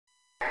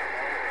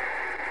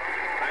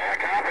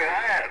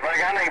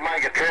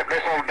make a trip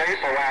this old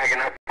diesel wagon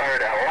up there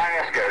to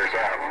Alaska or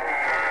something.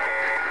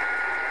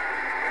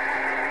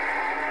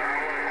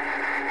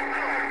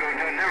 Go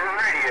to a different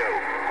radio.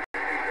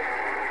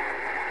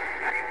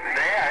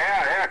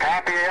 Yeah,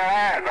 copy of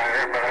that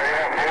there, but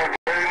yeah,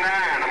 429,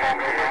 I'm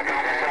gonna go back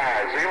on the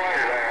side. See you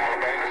later there,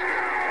 Alabama.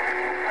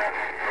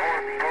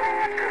 North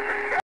Pole to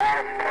the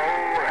South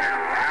Pole and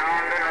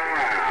round and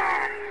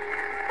around.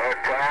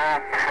 But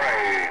I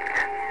prayed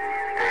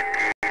that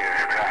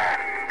Jesus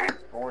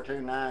Christ.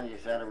 429, you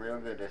sounded real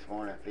good this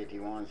morning.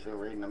 51, still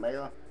reading the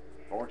mail.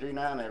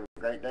 429, have a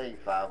great day.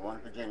 51,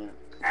 Virginia.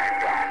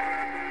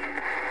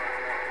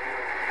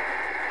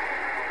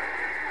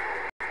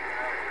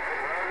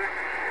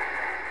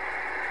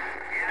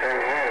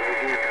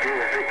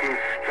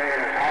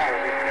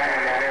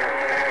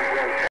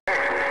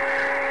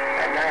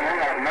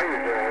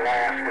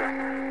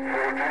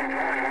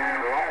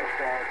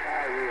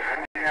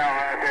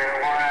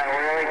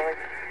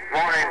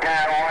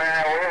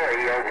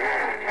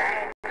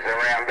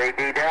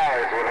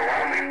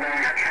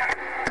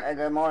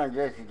 Good morning,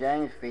 Jesse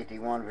James,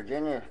 51,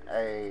 Virginia.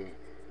 Hey,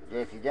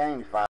 Jesse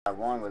James,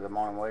 5-1 with the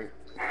morning wave.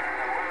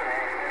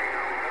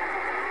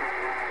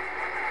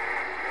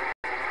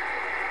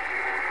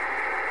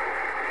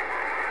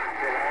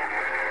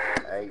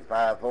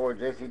 854,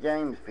 Jesse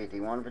James,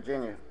 51,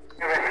 Virginia.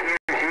 Hey,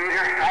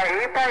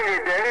 he paid his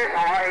dues,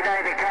 all he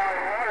did to call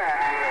him water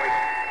out here.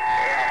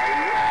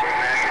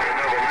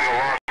 Double nickel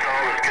lost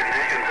all his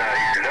conditions out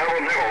here.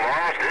 Double nickel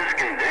lost his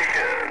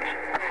conditions.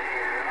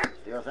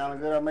 Still sounding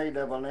good on me,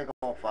 double nickel,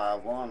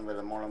 5-1 with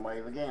the morning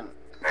wave again.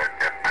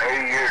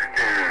 Pay your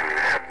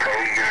dues,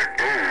 pay your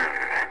dues.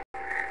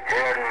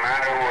 Doesn't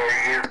matter where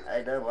you...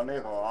 Hey, double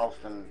nickel,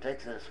 Austin,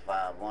 Texas,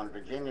 5-1,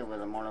 Virginia with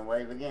the morning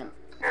wave again.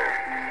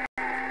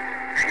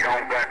 If you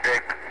don't got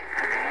that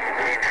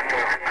big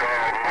stuff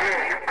called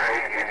money, you pay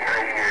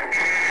your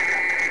dues.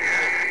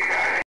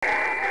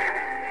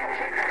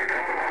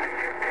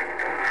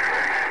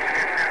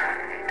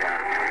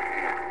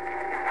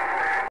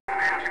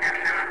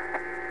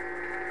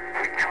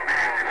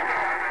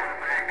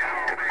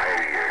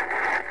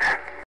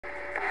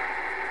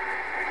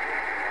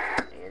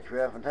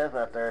 Rough and tough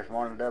out there this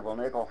morning, double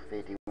nickel,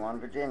 51,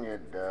 Virginia,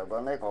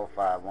 double nickel,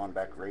 5-1,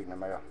 back to reading the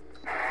mail.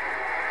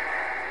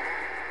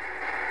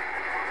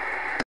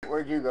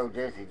 Where'd you go,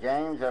 Jesse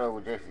James? Hello,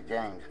 Jesse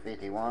James,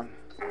 51.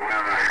 Come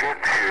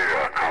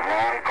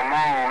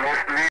on,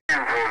 let's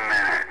listen for a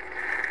minute.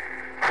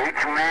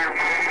 Preach man,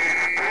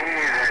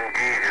 believes in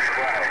Jesus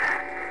Christ.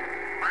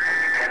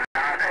 You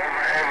cannot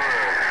ever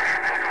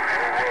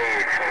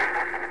avoid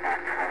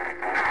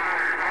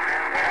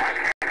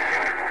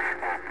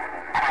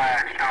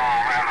quiet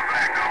storm around the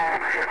black hole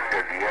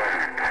shifted the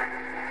earth.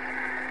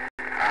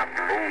 I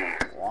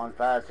believe.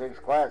 156,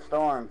 quiet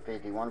storm,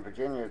 51,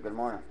 Virginia, good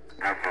morning.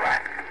 That's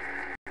right.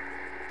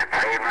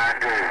 Pay my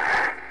dues.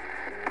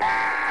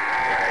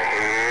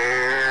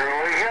 Here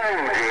we go,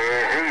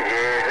 Jesse,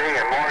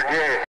 and more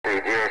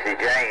Jesse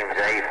James,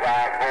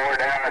 854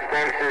 down to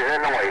Texas in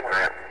the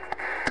waypoint.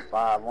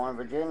 5-1,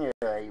 Virginia,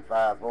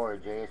 854,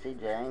 Jesse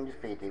James,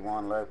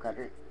 51, Love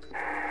Country.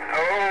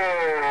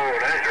 Oh,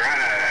 that's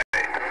right.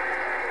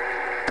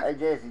 Hey,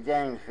 Jesse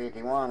James,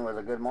 51, with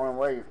a good morning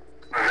wave.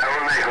 No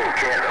nickel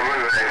can't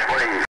eliminate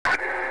please.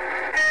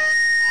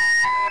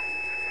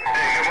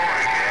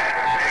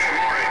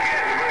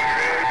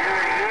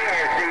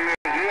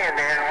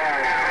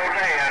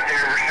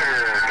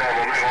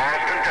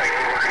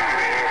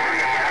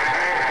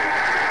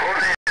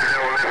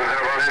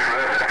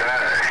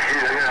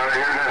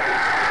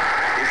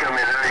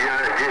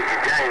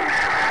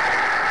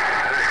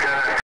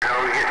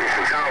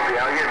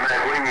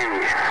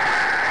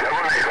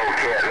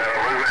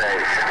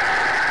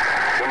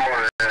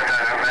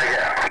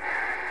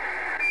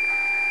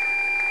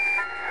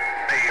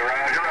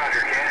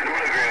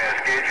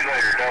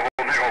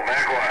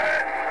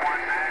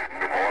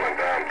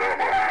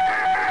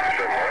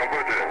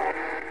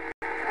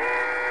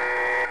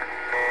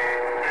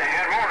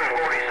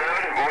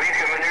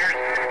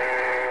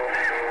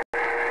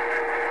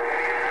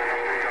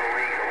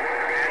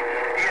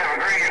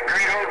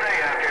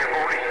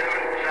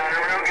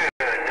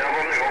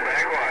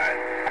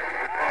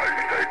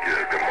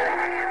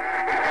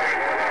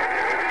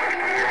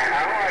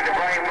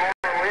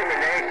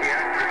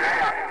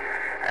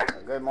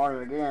 Good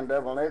morning again,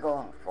 double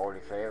nickel,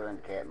 47,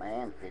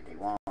 Catman,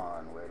 51,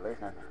 we're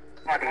listening.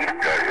 What do you tell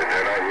you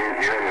that I will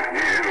give you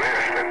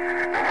listening?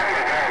 The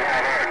one time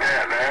out our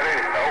Cat Daddy,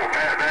 old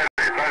Cat Daddy,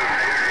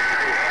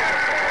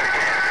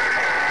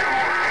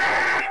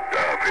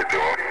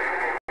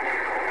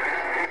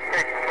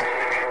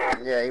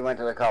 yeah, he went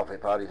to the coffee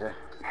party, sir.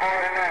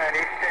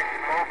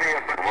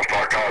 We'll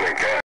start calling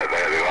Cat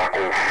Daddy like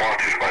old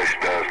Fonch's face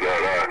does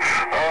that.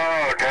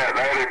 Oh, Cat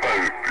Daddy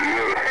boot.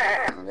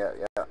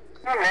 Yeah.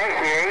 He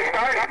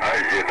started. Hey,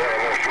 you done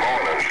this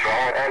morning,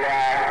 son?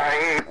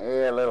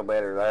 Yeah, a little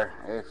better there.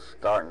 It's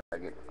starting to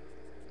get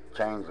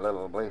changed a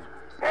little, I believe.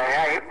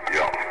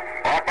 Yeah.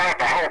 I'm about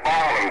to hope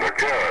all of the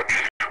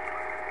judge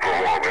for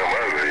one of them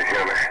others, you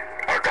hear me?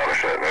 I got to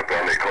set up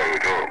on the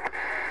Roger.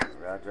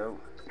 Right, Joe.